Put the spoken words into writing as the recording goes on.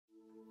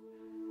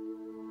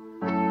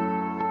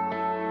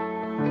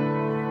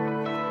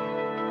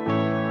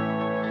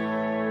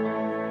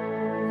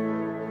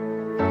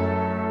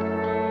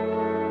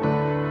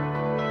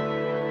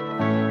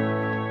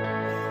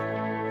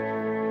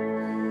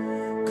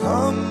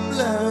Come,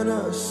 let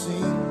us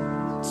sing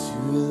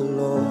to the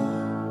Lord.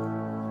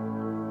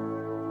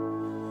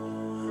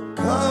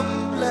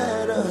 Come,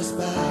 let us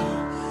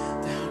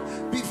bow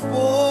down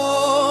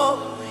before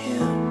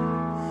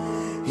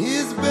Him.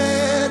 His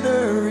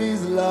banner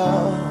is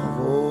love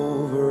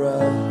over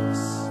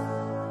us,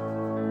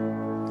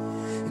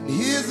 and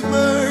His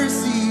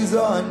mercies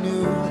are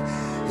new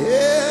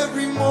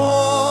every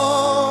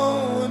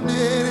morning.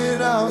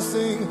 And I'll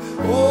sing,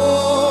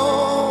 oh,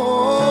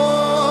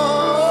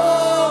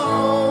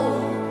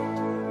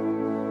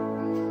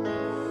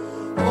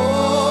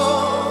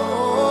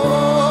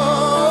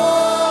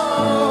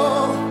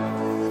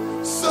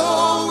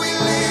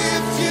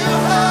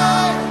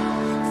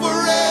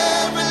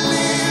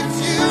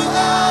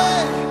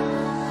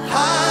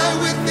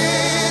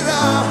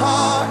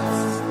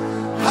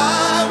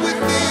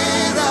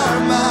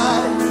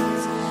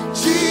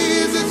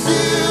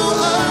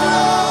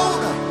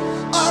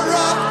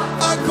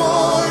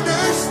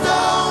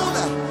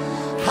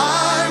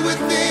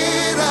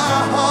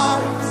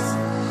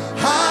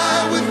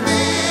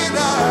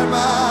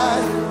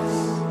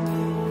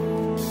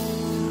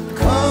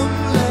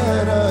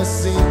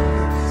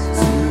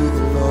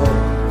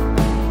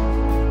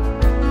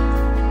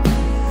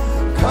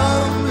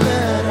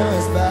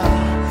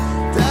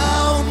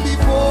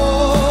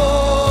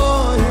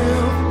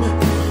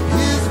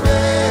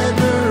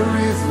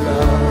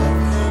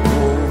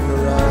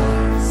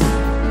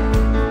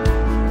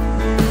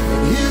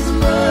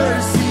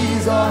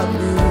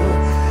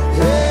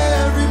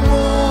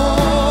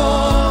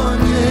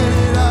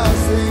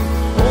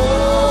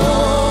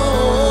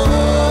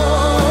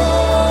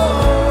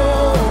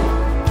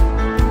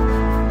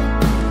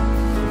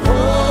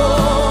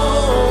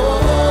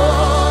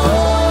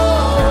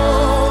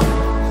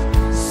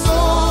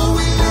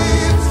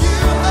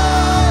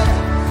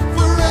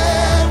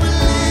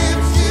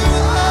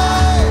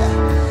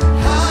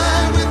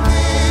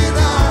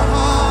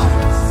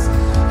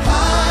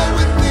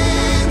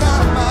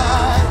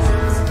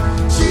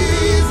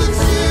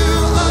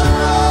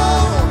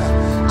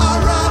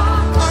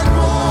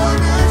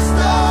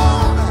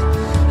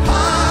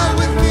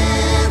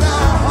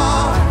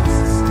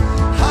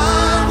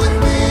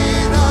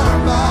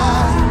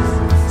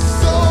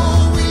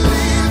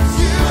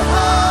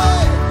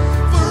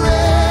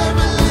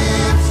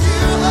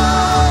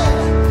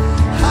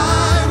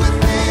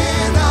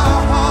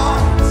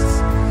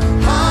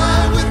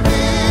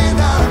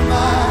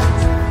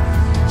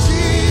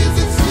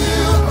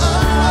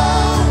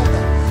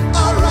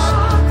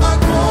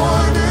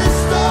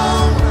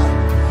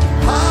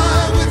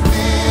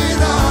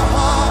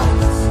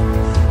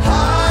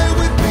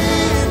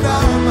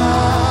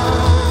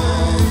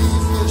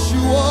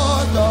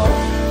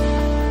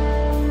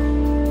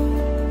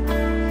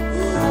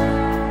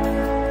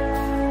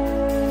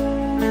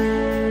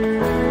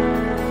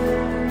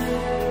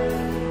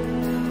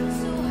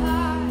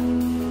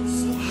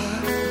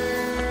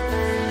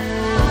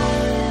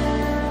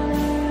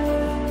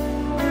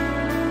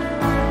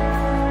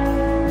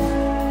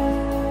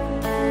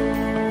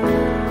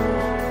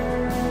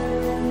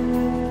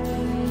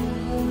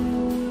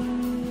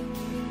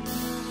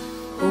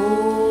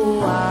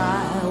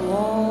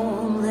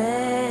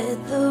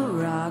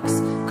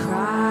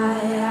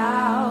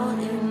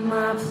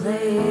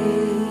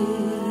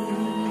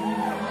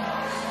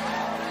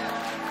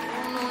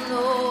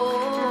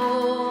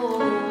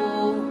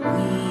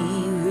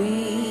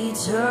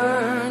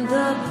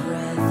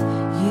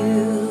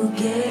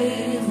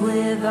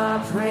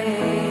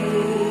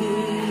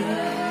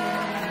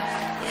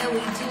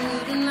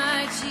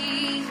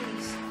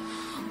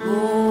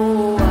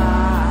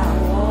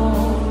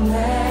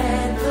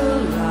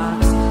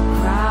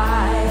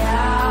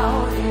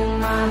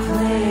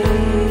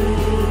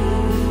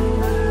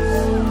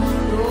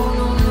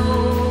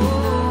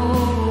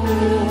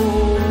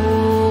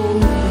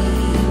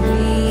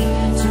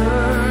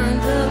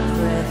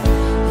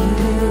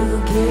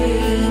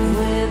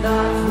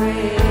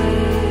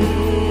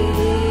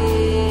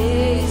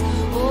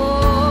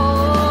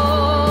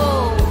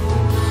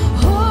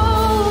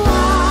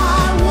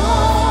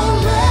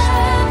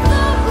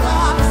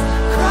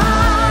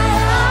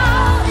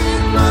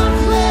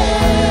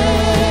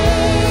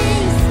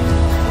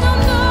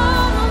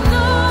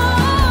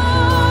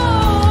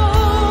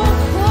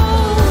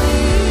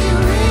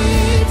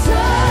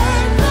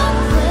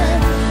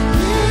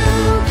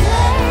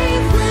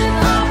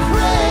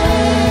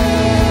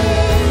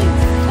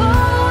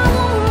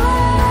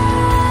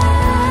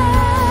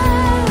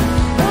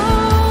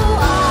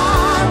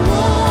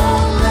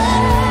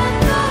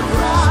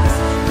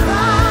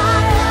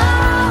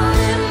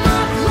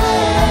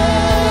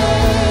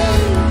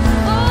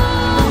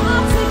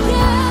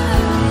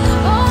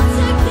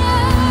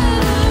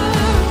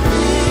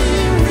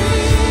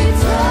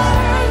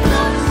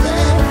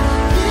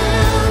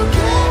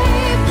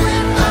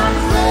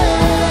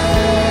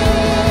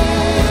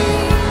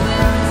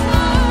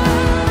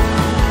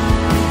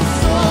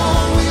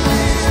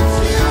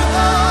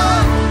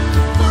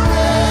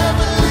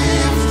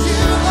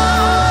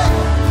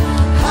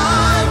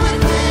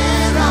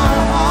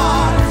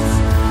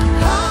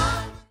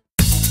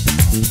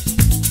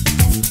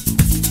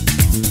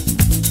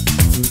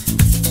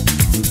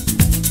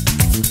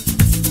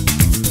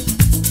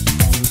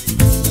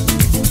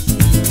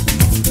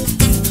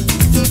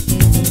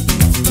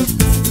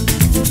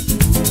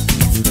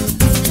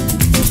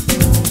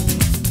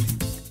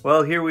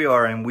 Well, here we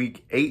are in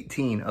week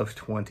 18 of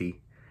 20,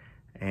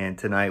 and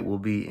tonight we'll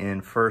be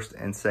in 1st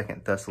and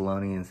 2nd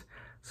Thessalonians.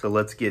 So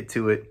let's get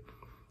to it.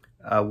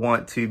 I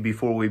want to,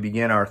 before we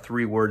begin our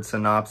 3-word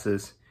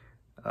synopsis,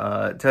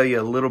 tell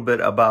you a little bit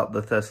about the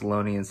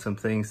Thessalonians, some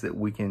things that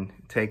we can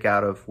take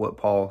out of what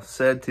Paul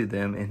said to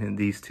them in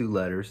these 2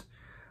 letters.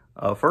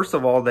 First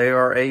of all, they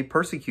are a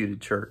persecuted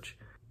church.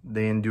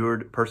 They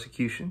endured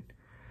persecution,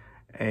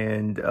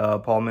 and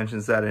Paul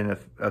mentions that in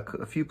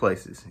a few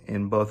places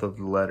in both of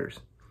the letters.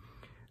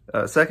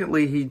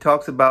 Secondly, he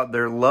talks about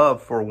their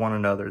love for one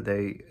another.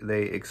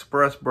 They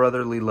express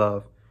brotherly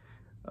love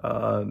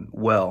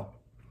well.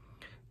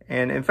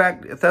 And in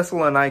fact,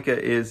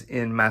 Thessalonica is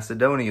in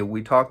Macedonia.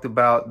 We talked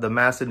about the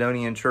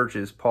Macedonian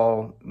churches.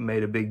 Paul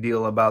made a big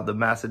deal about the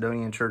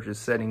Macedonian churches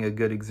setting a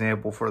good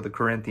example for the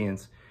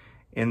Corinthians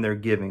in their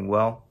giving.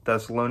 Well,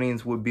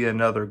 Thessalonians would be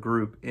another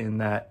group in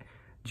that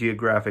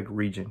geographic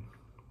region.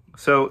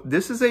 So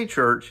this is a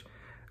church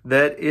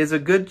that is a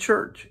good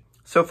church.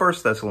 So 1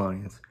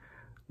 Thessalonians.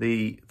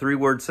 The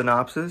 3-word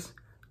synopsis,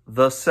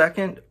 the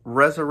second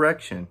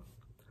resurrection.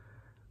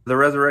 The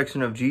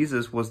resurrection of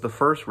Jesus was the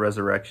first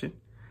resurrection,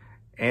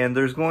 and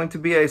there's going to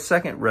be a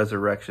second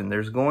resurrection.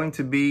 There's going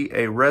to be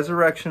a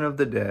resurrection of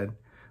the dead,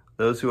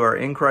 those who are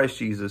in Christ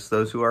Jesus,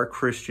 those who are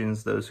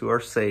Christians, those who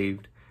are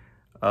saved,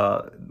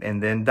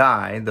 and then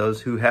die. Those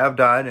who have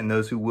died and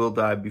those who will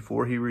die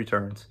before he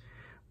returns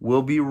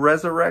will be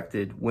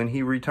resurrected when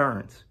he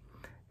returns.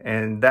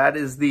 And that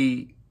is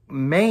the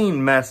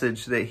main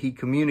message that he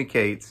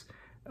communicates,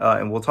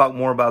 and we'll talk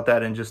more about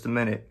that in just a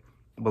minute.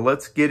 But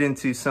let's get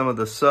into some of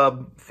the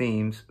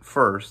sub-themes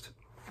first,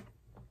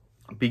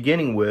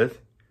 beginning with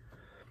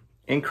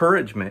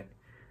encouragement.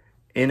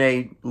 In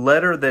a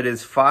letter that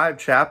is 5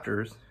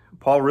 chapters,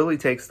 Paul really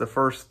takes the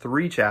first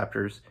 3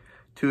 chapters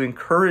to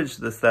encourage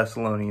the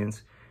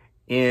Thessalonians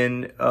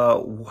in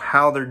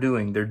how they're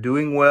doing. They're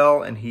doing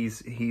well, and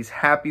he's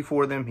happy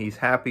for them. He's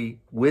happy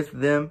with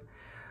them.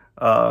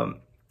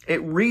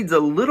 It reads a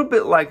little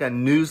bit like a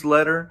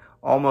newsletter,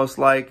 almost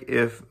like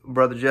if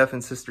Brother Jeff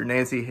and Sister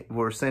Nancy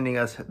were sending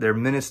us their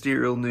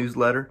ministerial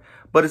newsletter.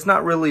 But it's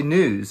not really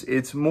news.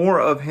 It's more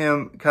of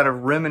him kind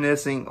of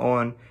reminiscing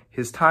on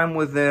his time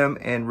with them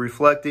and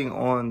reflecting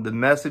on the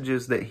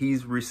messages that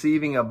he's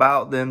receiving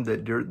about them,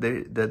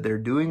 that they're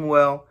doing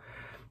well.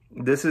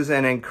 This is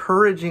an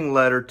encouraging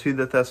letter to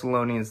the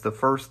Thessalonians. The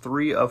first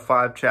 3 of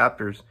 5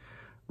 chapters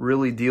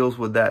really deals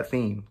with that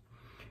theme.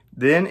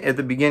 Then at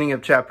the beginning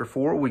of chapter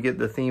 4, we get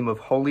the theme of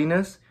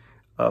holiness.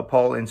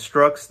 Paul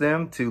instructs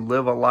them to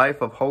live a life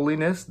of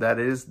holiness. That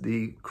is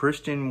the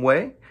Christian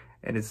way,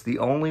 and it's the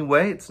only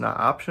way. It's not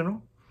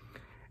optional.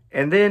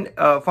 And then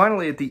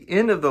finally, at the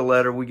end of the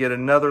letter, we get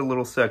another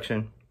little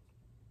section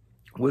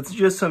with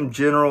just some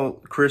general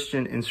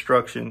Christian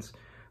instructions.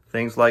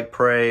 Things like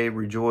pray,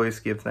 rejoice,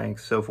 give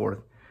thanks, so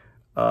forth.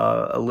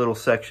 A little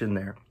section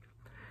there.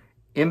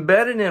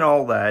 Embedded in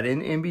all that,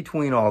 in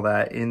between all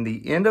that, in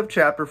the end of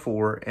chapter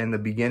 4 and the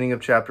beginning of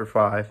chapter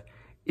 5,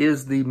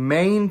 is the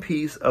main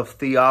piece of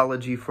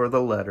theology for the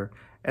letter.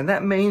 And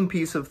that main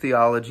piece of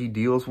theology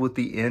deals with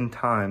the end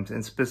times,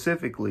 and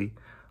specifically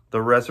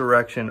the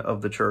resurrection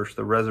of the church,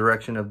 the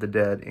resurrection of the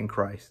dead in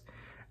Christ.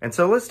 And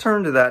so let's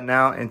turn to that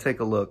now and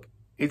take a look.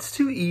 It's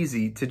too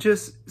easy to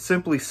just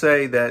simply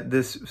say that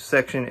this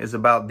section is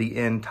about the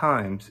end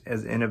times,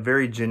 as in a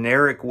very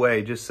generic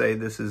way, just say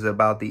this is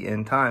about the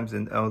end times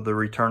and the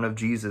return of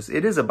Jesus.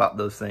 It is about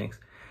those things.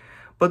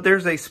 But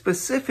there's a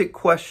specific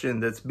question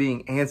that's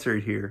being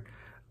answered here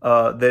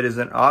that is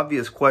an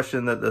obvious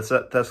question that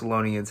the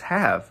Thessalonians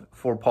have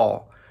for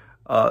Paul.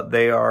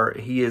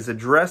 He is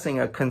addressing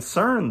a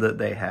concern that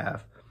they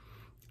have,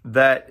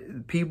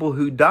 that people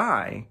who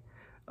die,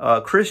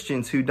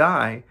 Christians who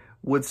die,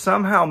 would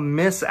somehow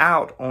miss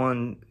out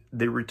on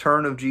the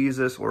return of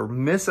Jesus, or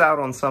miss out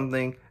on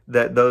something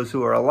that those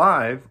who are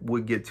alive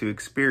would get to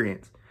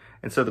experience.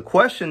 And so the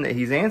question that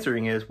he's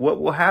answering is, what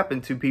will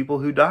happen to people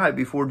who die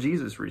before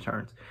Jesus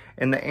returns?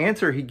 And the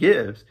answer he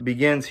gives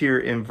begins here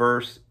in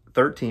verse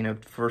 13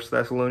 of 1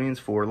 Thessalonians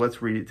 4.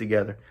 Let's read it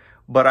together.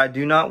 But I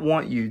do not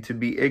want you to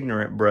be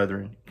ignorant,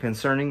 brethren,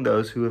 concerning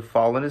those who have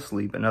fallen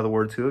asleep, in other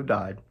words, who have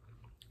died,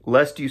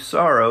 lest you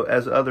sorrow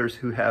as others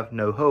who have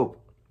no hope.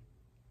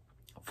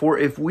 For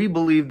if we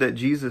believe that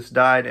Jesus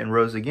died and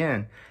rose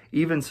again,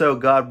 even so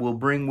God will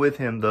bring with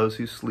him those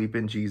who sleep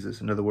in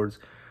Jesus. In other words,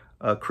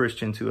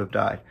 Christians who have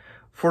died.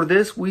 For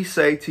this we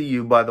say to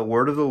you by the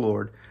word of the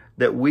Lord,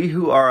 that we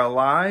who are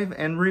alive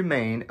and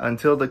remain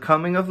until the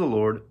coming of the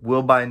Lord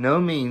will by no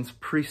means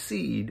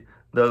precede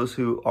those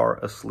who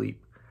are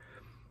asleep.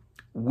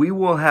 We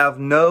will have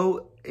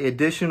no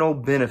additional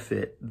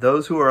benefit.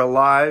 Those who are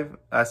alive,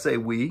 I say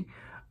we,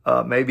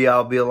 maybe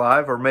I'll be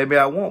alive or maybe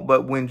I won't.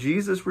 But when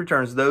Jesus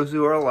returns, those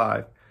who are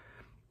alive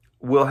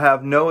will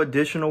have no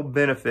additional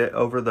benefit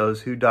over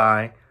those who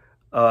die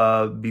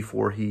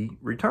before he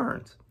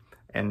returns.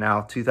 And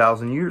now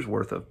 2,000 years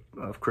worth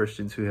of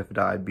Christians who have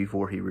died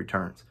before he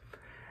returns.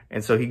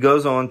 And so he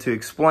goes on to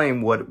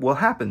explain what will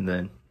happen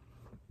then.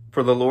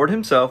 For the Lord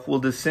himself will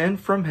descend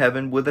from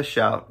heaven with a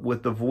shout,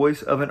 with the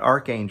voice of an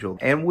archangel,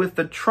 and with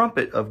the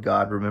trumpet of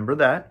God," remember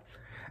that,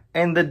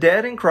 "and the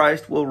dead in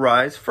Christ will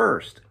rise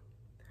first.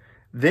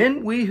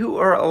 Then we who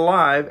are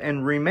alive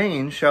and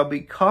remain shall be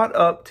caught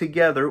up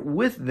together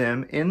with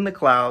them in the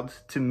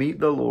clouds to meet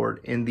the Lord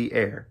in the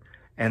air,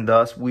 and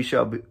thus we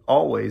shall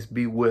always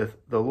be with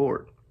the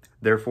Lord.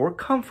 Therefore,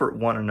 comfort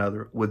one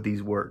another with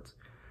these words."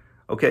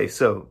 Okay,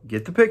 so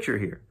get the picture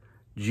here.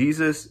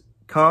 Jesus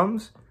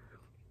comes.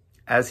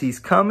 As he's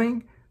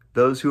coming,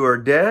 those who are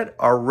dead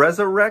are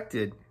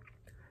resurrected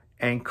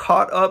and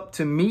caught up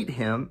to meet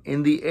him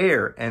in the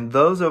air. And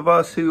those of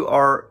us who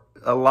are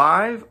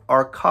alive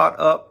are caught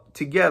up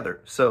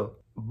together. So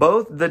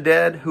both the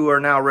dead who are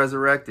now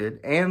resurrected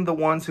and the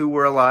ones who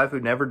were alive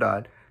who never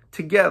died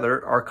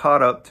together are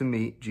caught up to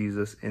meet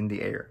Jesus in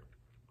the air.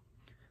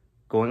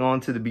 Going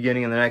on to the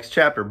beginning of the next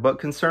chapter. "But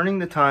concerning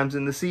the times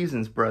and the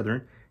seasons,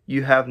 brethren,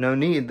 you have no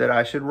need that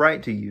I should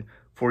write to you.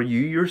 For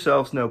you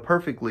yourselves know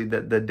perfectly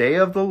that the day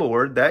of the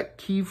Lord," that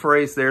key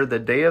phrase there, the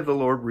day of the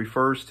Lord,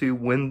 refers to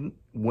when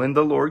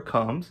the Lord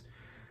comes.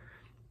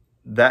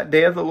 "That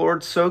day of the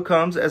Lord so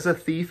comes as a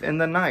thief in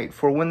the night.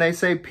 For when they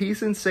say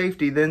peace and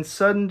safety, then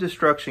sudden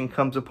destruction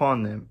comes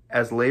upon them,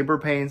 as labor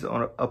pains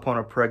upon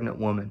a pregnant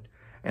woman,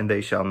 and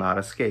they shall not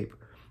escape.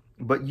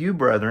 But you,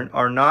 brethren,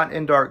 are not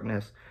in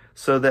darkness,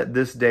 so that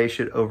this day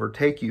should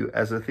overtake you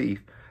as a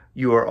thief.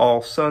 You are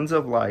all sons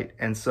of light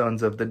and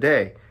sons of the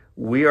day.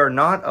 We are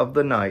not of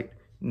the night,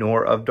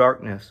 nor of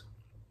darkness.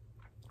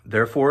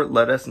 Therefore,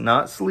 let us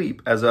not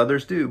sleep as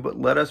others do, but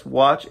let us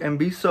watch and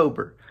be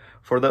sober.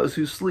 For those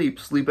who sleep,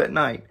 sleep at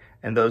night,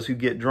 and those who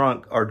get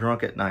drunk are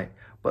drunk at night.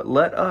 But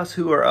let us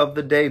who are of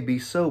the day be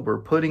sober,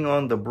 putting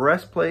on the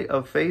breastplate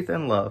of faith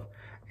and love,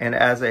 and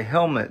as a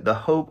helmet the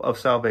hope of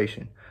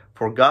salvation.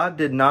 For God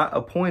did not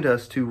appoint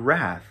us to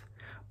wrath,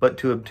 but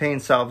to obtain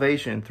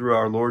salvation through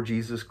our Lord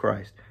Jesus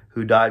Christ,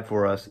 who died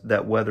for us,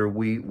 that whether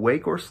we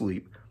wake or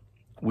sleep,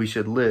 we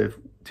should live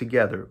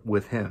together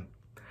with him."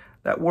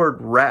 That word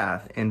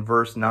wrath in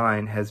verse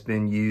 9 has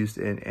been used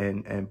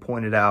and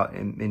pointed out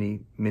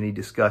in many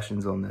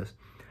discussions on this.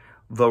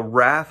 The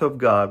wrath of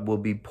God will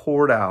be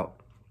poured out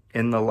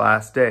in the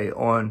last day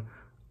on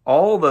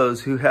all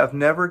those who have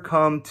never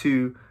come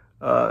to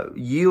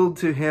yield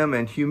to him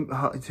and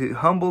to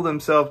humble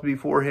themselves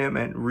before him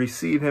and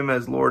receive him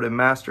as Lord and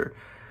Master.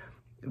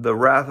 The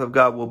wrath of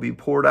God will be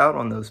poured out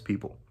on those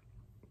people.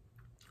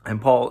 And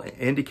Paul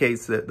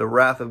indicates that the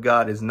wrath of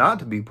God is not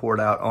to be poured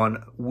out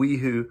on we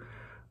who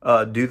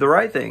do the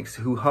right things,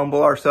 who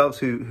humble ourselves,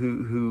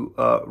 who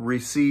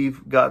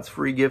receive God's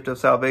free gift of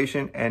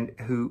salvation, and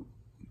who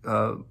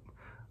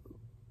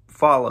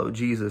follow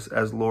Jesus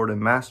as Lord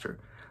and Master.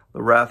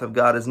 The wrath of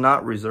God is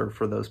not reserved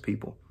for those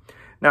people.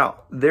 Now,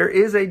 there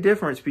is a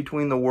difference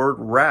between the word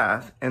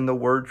wrath and the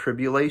word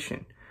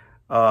tribulation.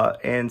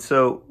 And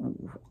so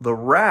the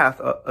wrath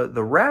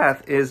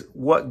is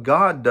what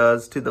God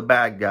does to the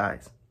bad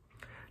guys.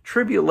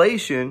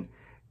 Tribulation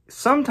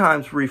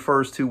sometimes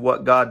refers to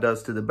what God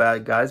does to the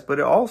bad guys, but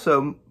it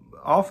also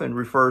often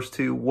refers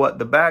to what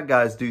the bad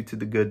guys do to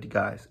the good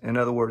guys. In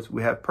other words,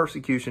 we have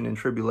persecution and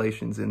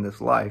tribulations in this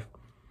life.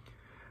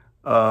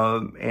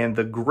 And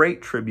the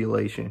great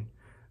tribulation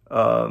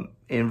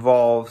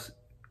involves,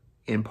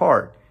 in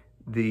part,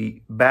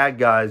 the bad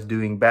guys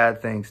doing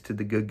bad things to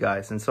the good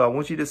guys. And so I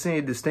want you to see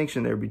a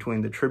distinction there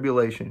between the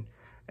tribulation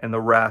and the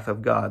wrath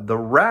of God. The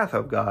wrath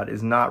of God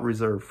is not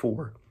reserved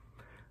for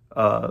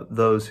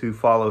those who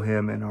follow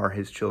him and are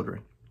his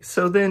children.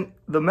 So then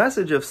the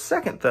message of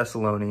 2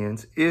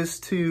 Thessalonians is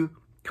to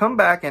come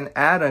back and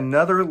add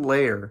another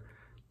layer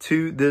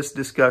to this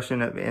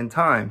discussion of end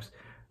times.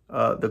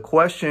 The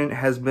question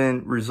has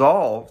been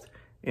resolved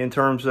in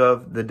terms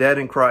of the dead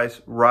in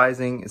Christ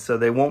rising, so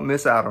they won't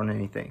miss out on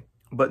anything.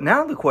 But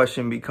now the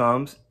question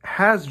becomes,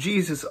 has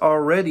Jesus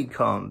already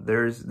come?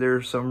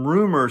 There's some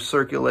rumors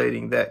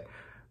circulating that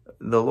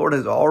the Lord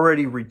has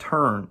already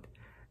returned.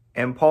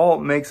 And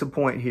Paul makes a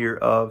point here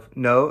of,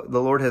 no,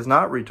 the Lord has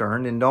not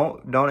returned, and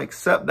don't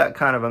accept that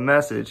kind of a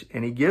message.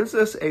 And he gives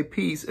us a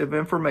piece of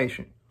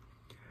information,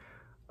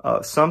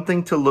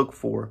 something to look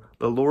for.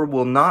 The Lord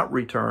will not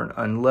return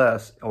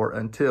unless or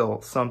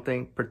until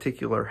something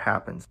particular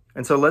happens.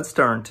 And so let's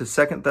turn to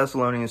 2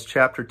 Thessalonians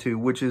chapter 2,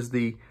 which is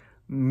the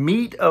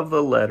meat of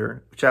the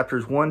letter.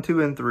 Chapters 1,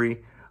 2, and 3.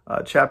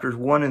 Chapters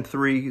 1 and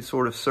 3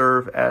 sort of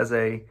serve as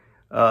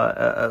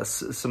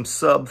some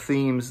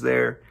sub-themes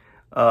there.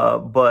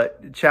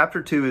 But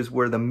chapter 2 is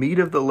where the meat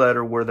of the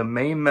letter, where the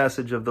main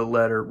message of the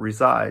letter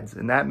resides.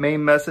 And that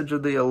main message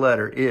of the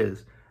letter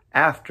is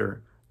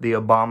after the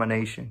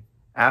abomination.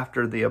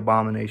 After the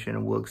abomination,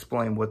 and we'll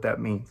explain what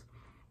that means.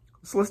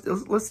 So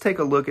let's take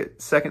a look at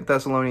 2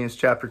 Thessalonians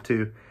chapter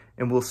 2,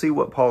 and we'll see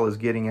what Paul is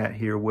getting at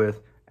here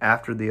with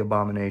after the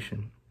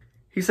abomination.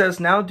 He says,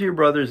 "Now, dear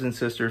brothers and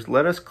sisters,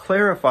 let us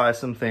clarify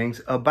some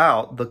things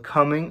about the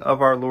coming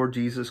of our Lord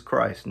Jesus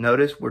Christ."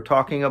 Notice we're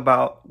talking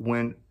about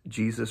when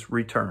Jesus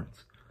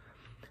returns,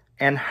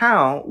 and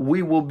how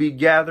we will be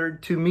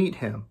gathered to meet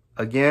him.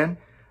 Again,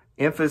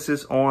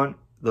 emphasis on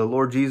the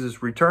Lord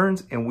Jesus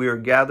returns and we are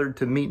gathered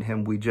to meet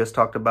him. We just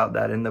talked about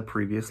that in the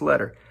previous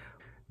letter.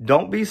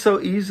 Don't be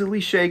so easily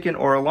shaken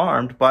or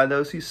alarmed by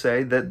those who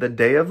say that the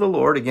day of the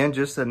Lord, again,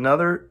 just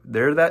another,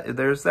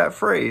 there's that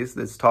phrase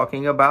that's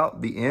talking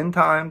about the end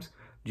times,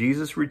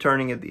 Jesus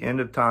returning at the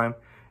end of time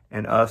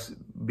and us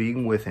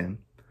being with him.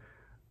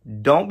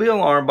 Don't be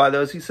alarmed by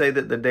those who say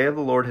that the day of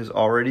the Lord has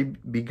already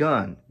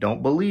begun.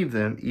 Don't believe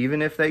them,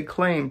 even if they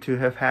claim to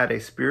have had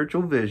a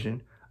spiritual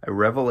vision, a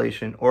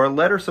revelation, or a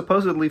letter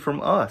supposedly from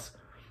us.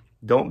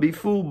 Don't be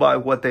fooled by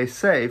what they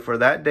say, for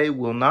that day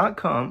will not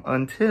come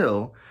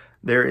until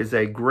there is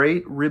a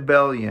great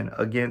rebellion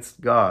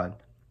against God,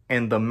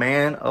 and the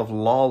man of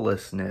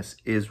lawlessness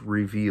is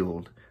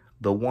revealed,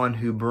 the one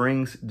who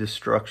brings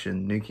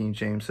destruction. New King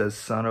James says,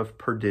 son of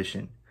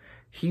perdition.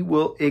 He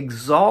will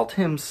exalt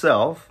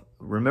himself,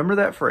 remember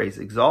that phrase,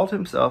 exalt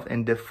himself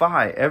and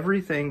defy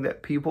everything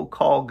that people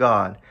call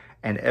God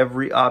and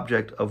every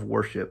object of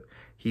worship.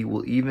 He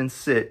will even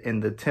sit in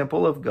the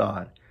temple of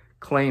God,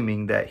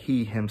 claiming that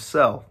he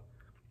himself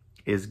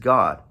is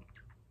God.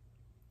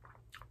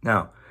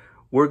 Now,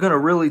 we're going to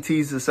really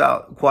tease this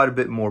out quite a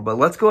bit more, but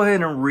let's go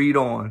ahead and read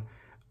on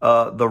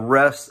the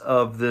rest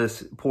of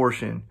this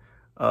portion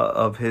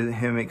of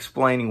him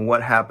explaining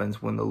what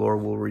happens when the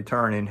Lord will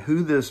return and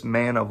who this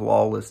man of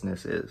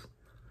lawlessness is.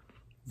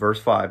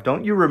 Verse 5,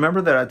 don't you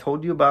remember that I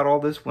told you about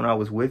all this when I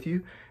was with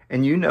you?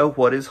 And you know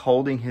what is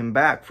holding him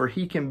back, for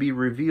he can be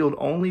revealed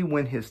only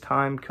when his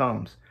time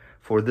comes.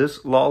 For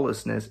this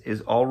lawlessness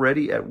is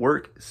already at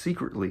work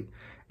secretly,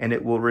 and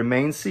it will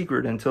remain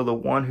secret until the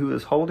one who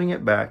is holding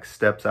it back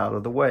steps out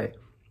of the way.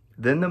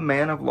 Then the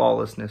man of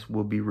lawlessness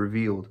will be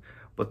revealed,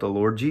 but the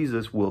Lord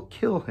Jesus will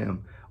kill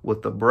him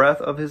with the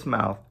breath of his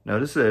mouth,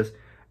 notice this,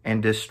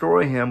 and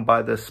destroy him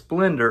by the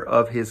splendor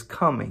of his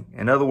coming.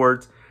 In other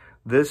words,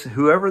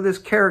 whoever this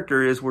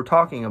character is we're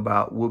talking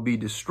about will be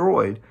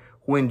destroyed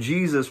when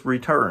Jesus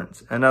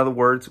returns. In other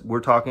words, we're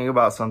talking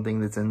about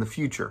something that's in the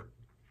future.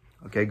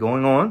 Okay,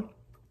 going on.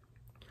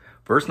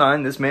 Verse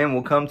 9, this man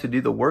will come to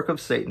do the work of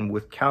Satan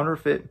with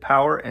counterfeit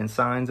power and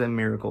signs and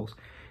miracles.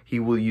 He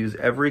will use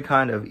every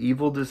kind of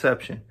evil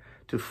deception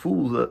to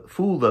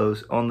fool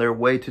those on their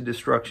way to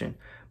destruction,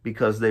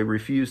 because they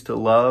refuse to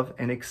love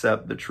and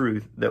accept the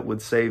truth that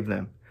would save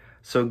them.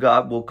 So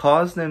God will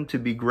cause them to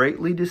be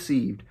greatly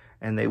deceived,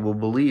 and they will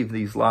believe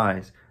these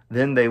lies.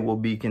 Then they will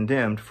be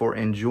condemned for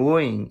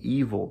enjoying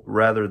evil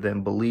rather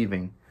than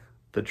believing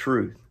the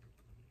truth.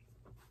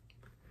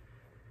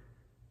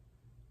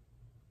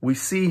 We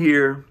see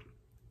here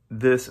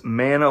this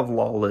man of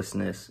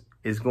lawlessness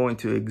is going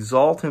to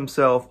exalt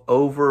himself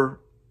over,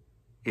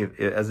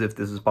 as if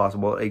this is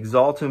possible,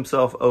 exalt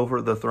himself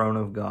over the throne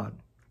of God.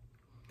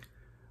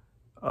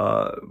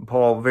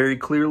 Paul very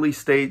clearly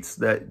states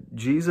that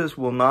Jesus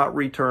will not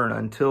return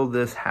until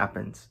this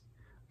happens.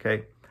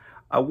 Okay,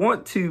 I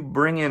want to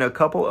bring in a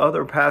couple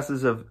other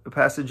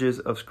passages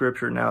of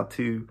Scripture now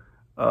to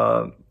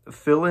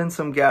fill in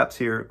some gaps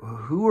here.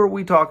 Who are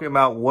we talking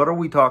about? What are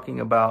we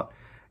talking about?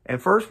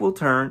 And first we'll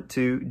turn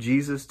to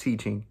Jesus'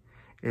 teaching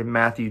in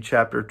Matthew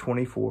chapter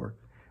 24,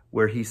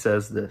 where he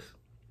says this.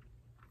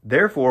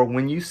 Therefore,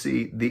 when you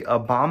see the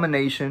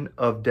abomination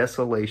of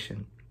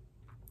desolation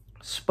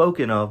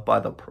spoken of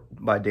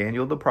by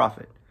Daniel the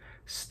prophet,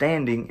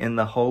 standing in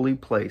the holy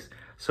place.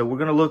 So we're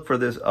going to look for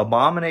this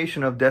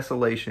abomination of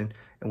desolation,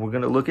 and we're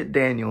going to look at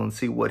Daniel and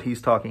see what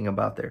he's talking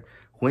about there.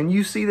 When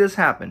you see this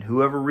happen,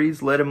 whoever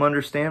reads, let him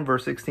understand.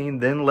 Verse 16,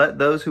 then let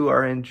those who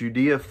are in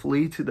Judea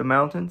flee to the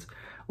mountains.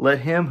 Let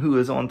him who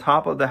is on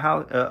top of the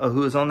house,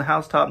 who is on the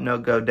housetop,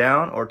 not go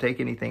down or take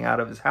anything out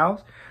of his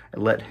house.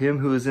 And let him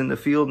who is in the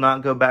field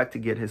not go back to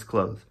get his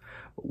clothes.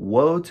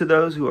 Woe to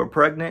those who are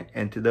pregnant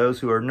and to those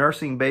who are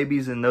nursing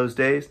babies in those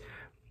days.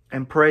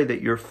 And pray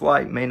that your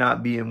flight may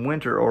not be in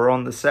winter or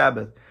on the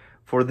Sabbath.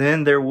 For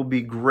then there will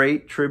be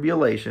great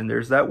tribulation,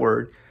 there's that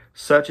word,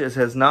 such as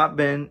has not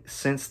been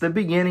since the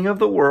beginning of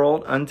the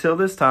world until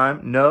this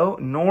time, no,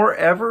 nor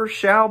ever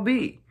shall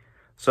be.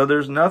 So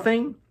there's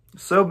nothing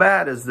so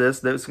bad as this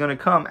that's going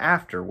to come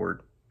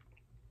afterward.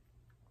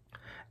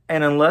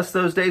 And unless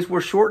those days were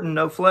shortened,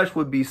 no flesh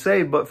would be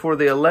saved, but for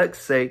the elect's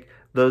sake,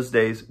 those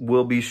days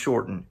will be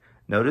shortened.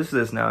 Notice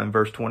this now in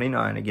verse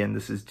 29. Again,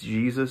 this is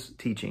Jesus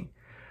teaching.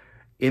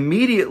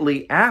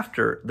 Immediately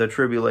after the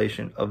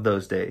tribulation of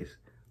those days,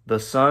 the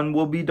sun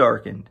will be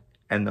darkened,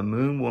 and the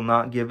moon will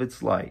not give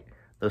its light.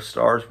 The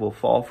stars will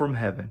fall from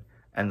heaven,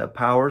 and the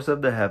powers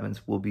of the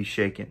heavens will be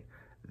shaken.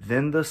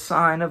 Then the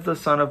sign of the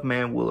Son of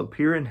Man will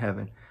appear in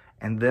heaven,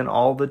 and then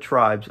all the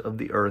tribes of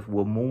the earth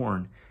will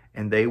mourn,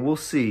 and they will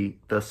see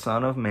the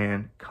Son of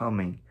Man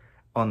coming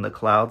on the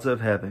clouds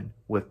of heaven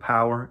with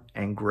power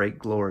and great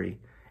glory.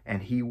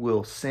 And he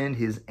will send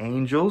his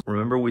angels.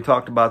 Remember, we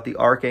talked about the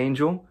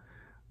archangel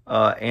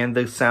and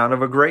the sound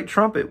of a great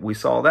trumpet. We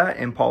saw that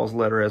in Paul's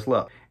letter as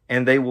well.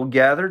 And they will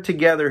gather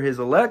together his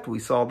elect. We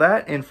saw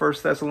that in 1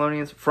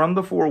 Thessalonians, from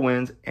the four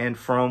winds and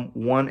from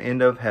one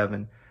end of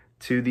heaven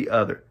to the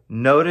other.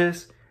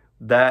 Notice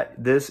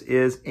that this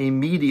is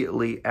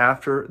immediately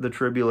after the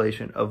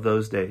tribulation of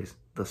those days,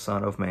 the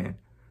Son of Man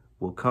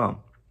will come.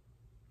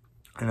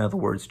 In other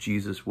words,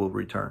 Jesus will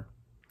return.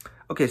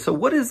 Okay, so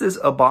what is this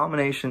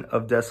abomination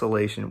of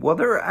desolation? Well,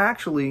 there are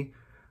actually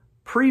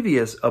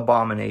previous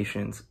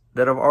abominations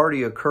that have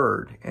already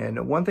occurred.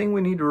 And one thing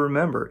we need to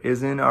remember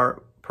is in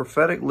our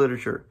prophetic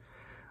literature,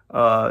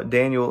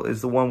 Daniel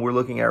is the one we're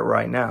looking at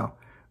right now.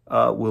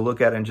 We'll look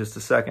at it in just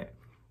a second.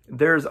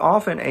 There's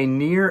often a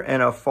near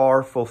and a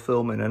far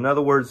fulfillment. In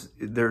other words,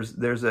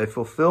 there's a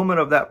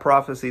fulfillment of that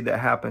prophecy that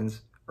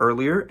happens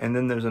earlier, and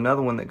then there's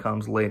another one that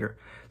comes later.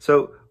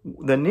 So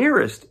the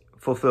nearest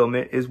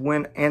fulfillment is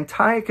when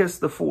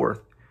Antiochus IV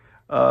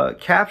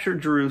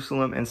captured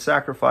Jerusalem and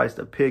sacrificed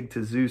a pig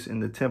to Zeus in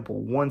the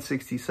temple,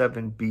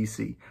 167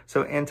 BC.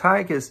 So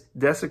Antiochus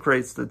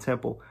desecrates the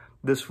temple.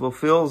 This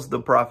fulfills the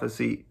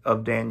prophecy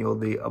of Daniel,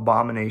 the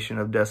abomination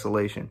of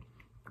desolation.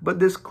 But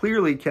this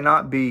clearly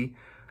cannot be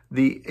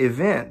the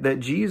event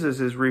that Jesus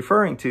is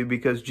referring to,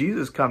 because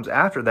Jesus comes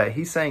after that.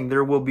 He's saying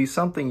there will be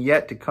something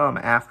yet to come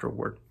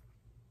afterward.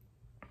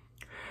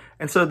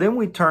 And so then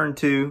we turn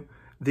to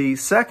the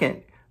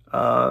second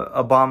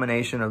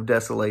abomination of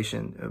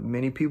desolation.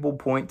 Many people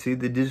point to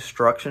the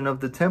destruction of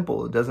the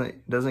temple. It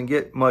doesn't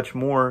get much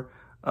more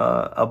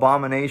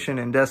abomination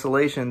and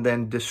desolation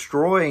than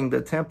destroying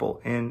the temple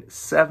in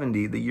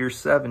the year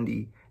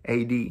 70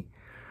 AD.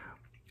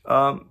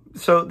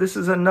 So this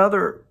is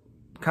another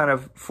kind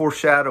of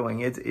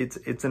foreshadowing.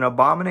 It's an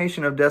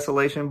abomination of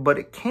desolation, but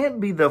it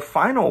can't be the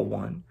final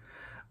one,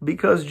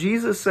 because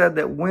Jesus said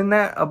that when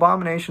that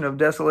abomination of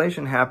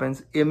desolation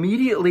happens,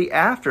 immediately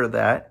after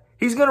that,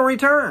 he's going to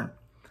return.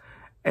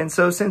 And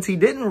so since he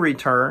didn't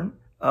return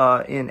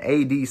in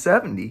AD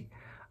 70,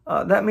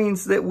 that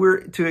means that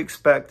we're to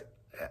expect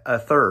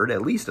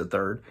at least a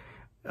third,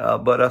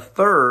 but a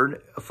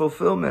third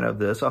fulfillment of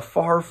this, a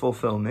far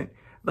fulfillment,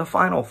 the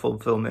final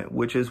fulfillment,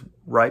 which is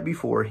right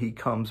before he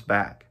comes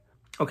back.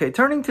 Okay,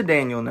 turning to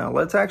Daniel now,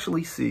 let's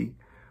actually see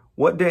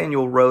what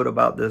Daniel wrote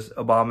about this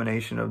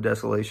abomination of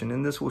desolation,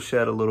 and this will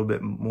shed a little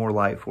bit more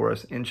light for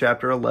us. In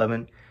chapter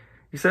 11,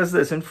 he says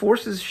this: "And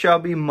forces shall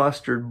be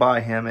mustered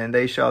by him, and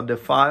they shall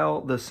defile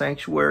the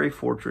sanctuary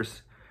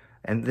fortress,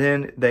 and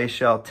then they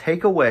shall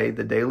take away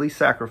the daily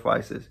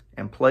sacrifices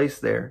and place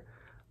there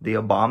the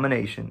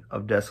abomination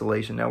of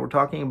desolation." Now we're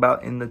talking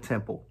about in the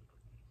temple.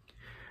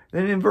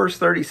 Then in verse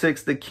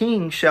 36, "The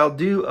king shall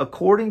do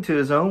according to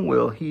his own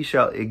will. He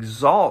shall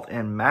exalt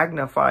and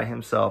magnify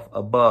himself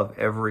above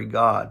every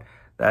god."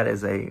 That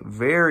is a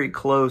very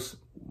close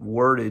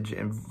wordage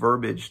and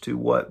verbiage to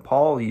what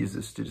Paul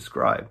uses to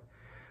describe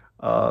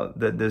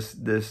that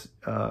this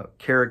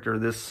character,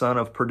 this son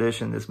of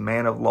perdition, this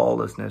man of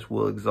lawlessness,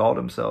 will exalt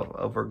himself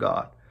over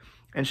God,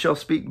 and shall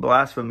speak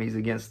blasphemies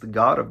against the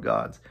God of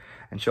gods,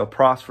 and shall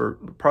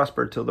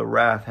prosper till the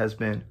wrath has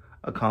been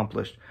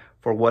accomplished.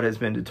 For what has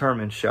been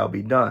determined shall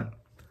be done.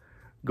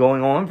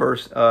 Going on,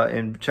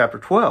 in chapter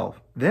 12,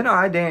 "Then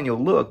I, Daniel,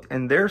 looked,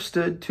 and there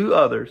stood two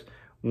others,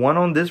 one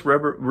on this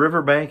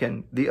river bank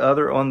and the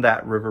other on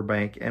that river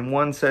bank. And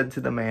one said to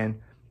the man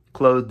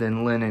clothed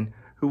in linen,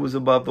 who was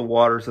above the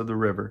waters of the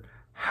river,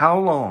 'How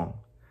long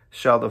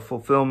shall the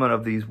fulfillment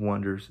of these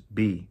wonders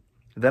be?'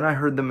 Then I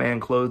heard the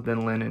man clothed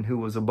in linen, who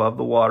was above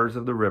the waters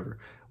of the river,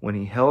 when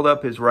he held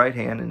up his right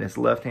hand and his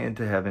left hand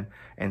to heaven,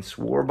 and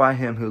swore by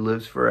him who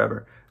lives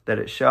forever, that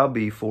it shall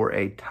be for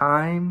a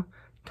time,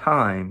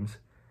 times,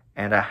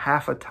 and a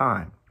half a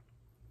time."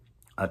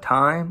 A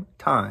time,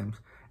 times,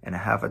 and a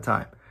half a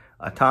time.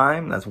 A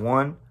time, that's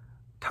one.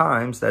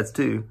 Times, that's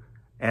two.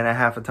 And a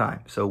half a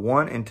time. So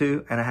 1 and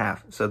 2 and a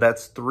half. So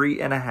that's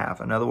 3.5.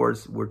 In other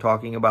words, we're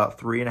talking about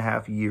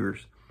 3.5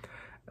 years.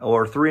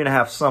 Or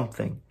 3.5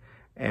 something.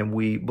 And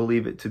we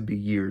believe it to be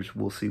years.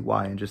 We'll see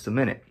why in just a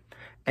minute.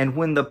 "And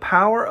when the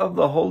power of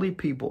the holy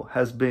people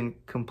has been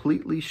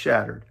completely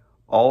shattered,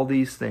 all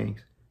these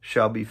things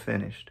shall be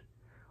finished.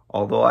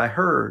 Although I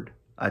heard,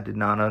 I did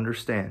not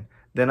understand.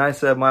 Then I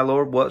said, 'My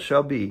Lord, what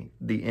shall be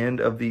the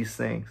end of these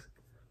things?'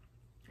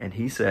 And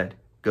he said,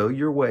 'Go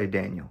your way,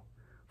 Daniel,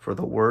 for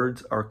the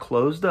words are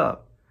closed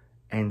up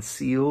and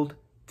sealed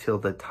till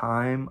the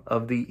time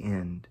of the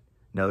end."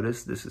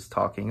 Notice this is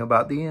talking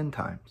about the end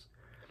times.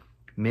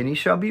 "Many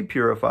shall be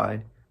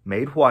purified,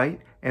 made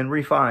white, and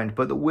refined,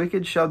 but the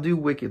wicked shall do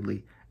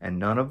wickedly, and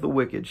none of the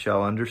wicked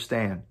shall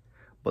understand,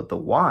 but the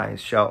wise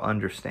shall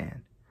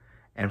understand.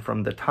 And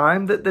from the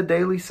time that the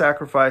daily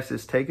sacrifice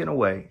is taken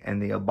away, and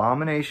the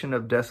abomination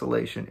of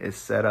desolation is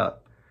set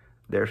up,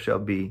 there shall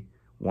be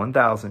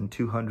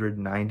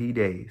 1,290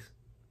 days.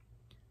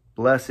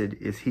 Blessed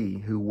is he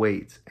who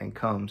waits and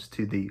comes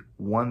to the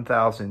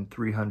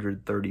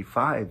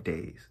 1,335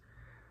 days.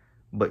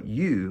 But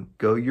you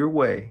go your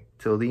way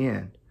till the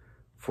end,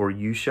 for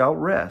you shall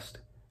rest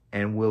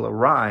and will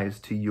arise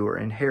to your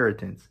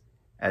inheritance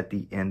at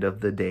the end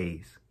of the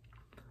days."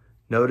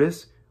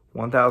 Notice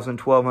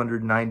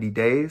 1,290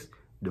 days,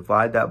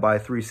 divide that by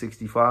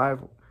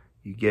 365,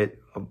 you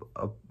get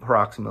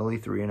approximately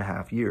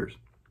 3.5 years.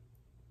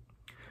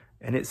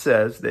 And it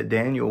says that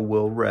Daniel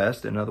will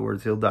rest, in other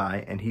words, he'll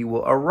die, and he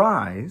will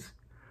arise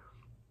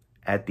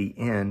at the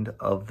end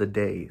of the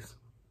days.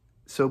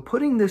 So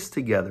putting this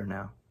together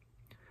now,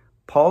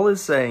 Paul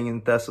is saying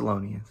in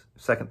Thessalonians,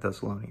 2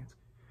 Thessalonians,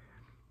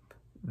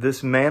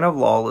 this man of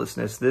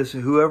lawlessness,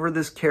 whoever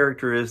this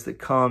character is that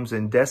comes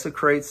and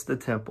desecrates the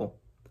temple,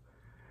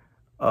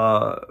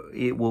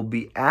 it will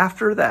be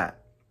after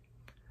that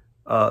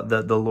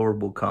that the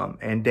Lord will come.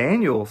 And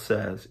Daniel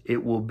says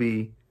it will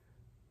be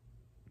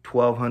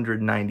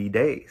 1,290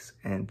 days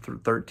and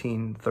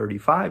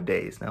 1,335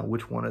 days. Now,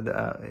 which one of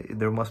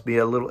there must be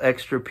a little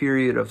extra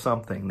period of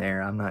something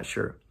there. I'm not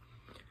sure.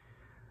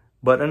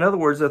 But in other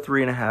words, a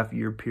 3.5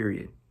 year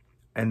period.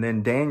 And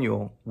then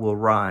Daniel will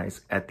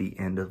rise at the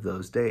end of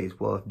those days.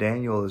 Well, if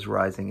Daniel is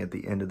rising at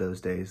the end of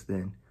those days,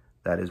 then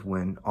that is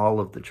when all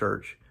of the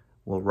church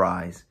will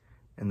rise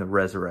in the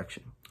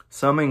resurrection.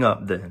 Summing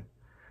up then,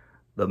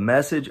 the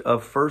message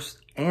of 1st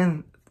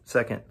and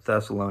 2nd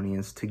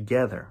Thessalonians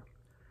together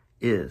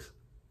is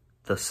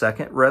the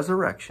second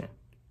resurrection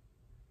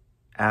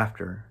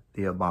after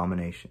the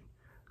abomination.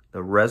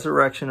 The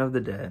resurrection of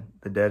the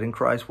dead in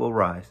Christ will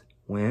rise.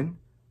 When?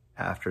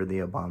 After the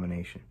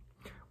abomination.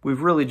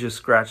 We've really just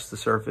scratched the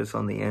surface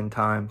on the end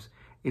times.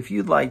 If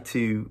you'd like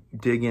to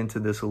dig into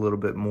this a little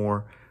bit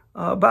more,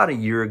 about a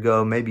year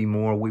ago, maybe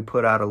more, we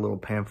put out a little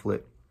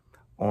pamphlet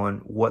on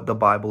what the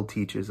Bible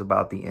teaches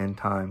about the end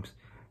times.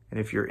 And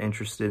if you're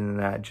interested in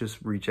that,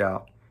 just reach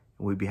out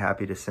and we'd be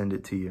happy to send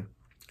it to you.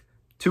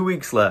 2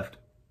 weeks left.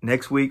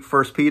 Next week,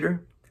 1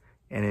 Peter.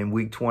 And in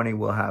week 20,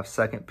 we'll have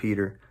 2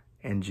 Peter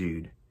and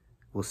Jude.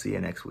 We'll see you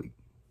next week.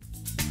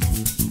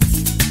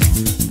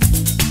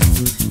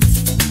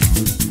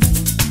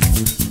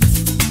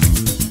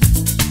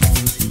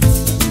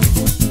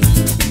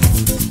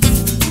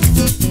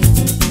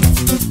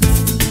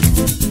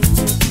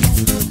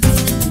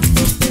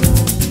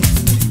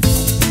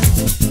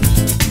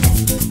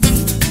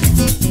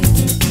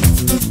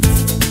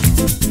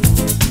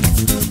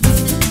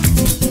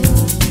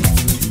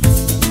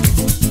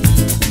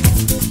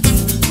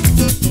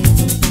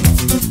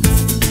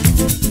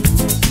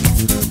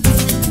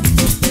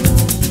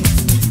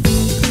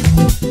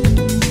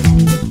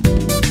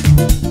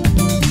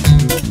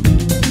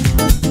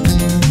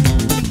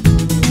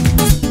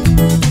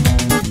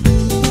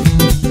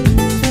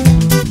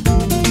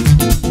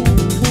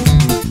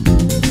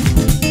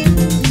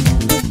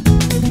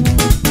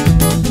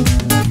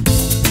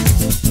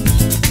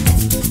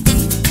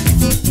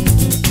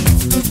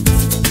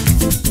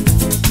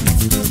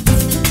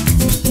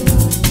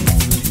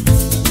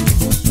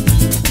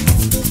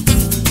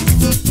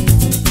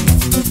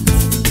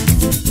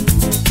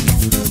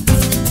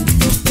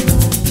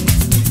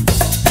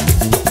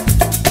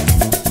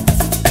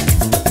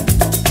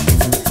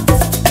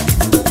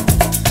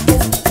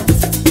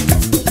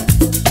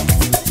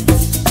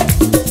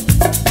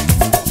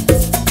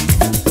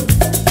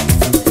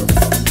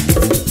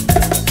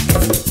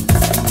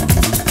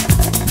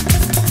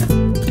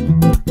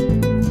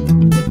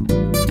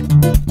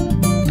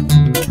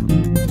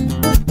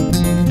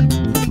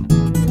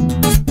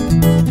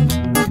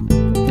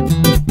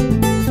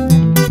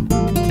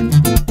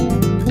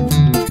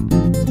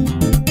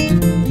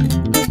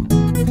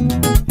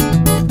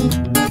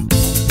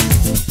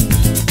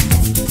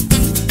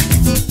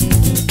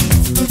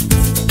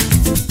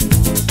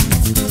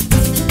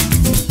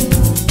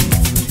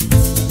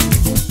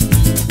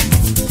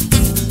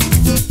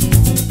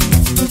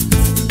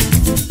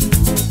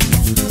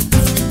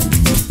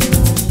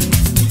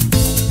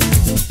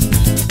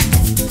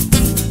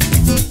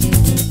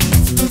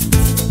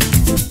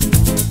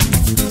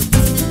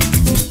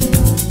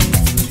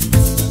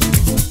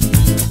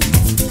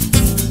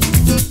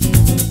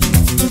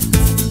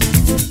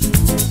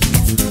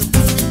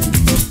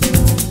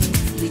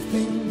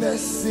 Everything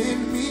that's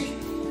in me,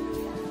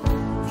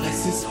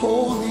 bless His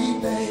holy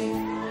name.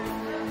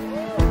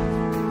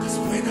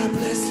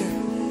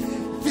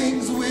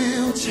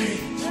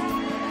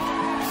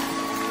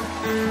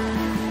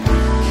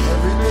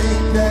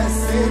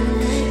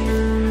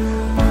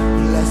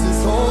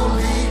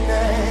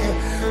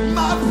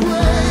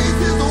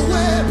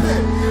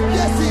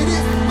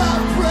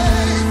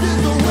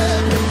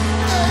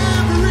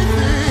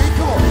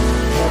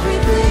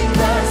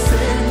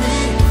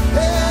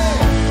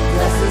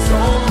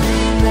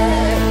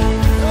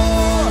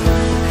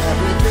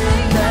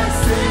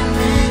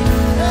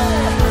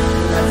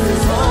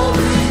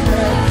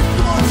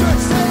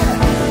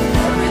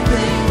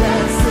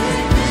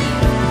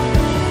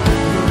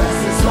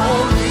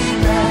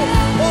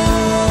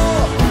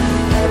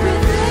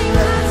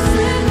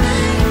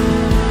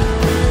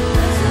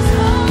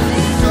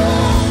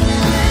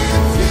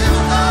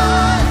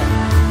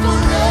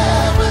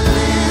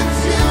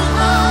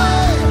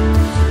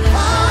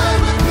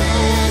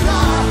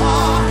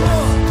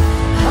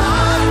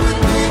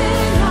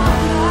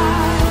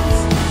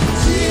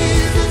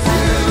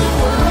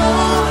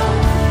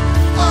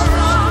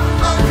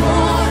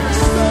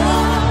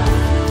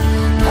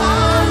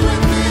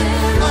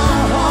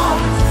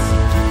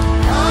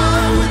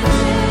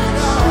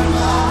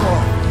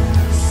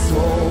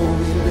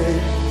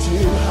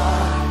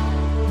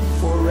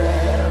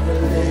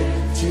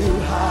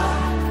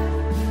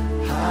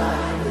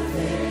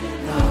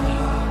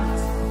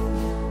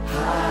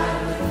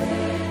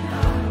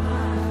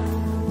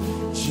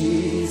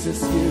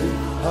 Jesus, you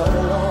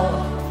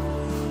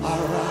alone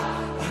are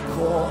a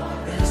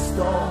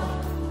cornerstone.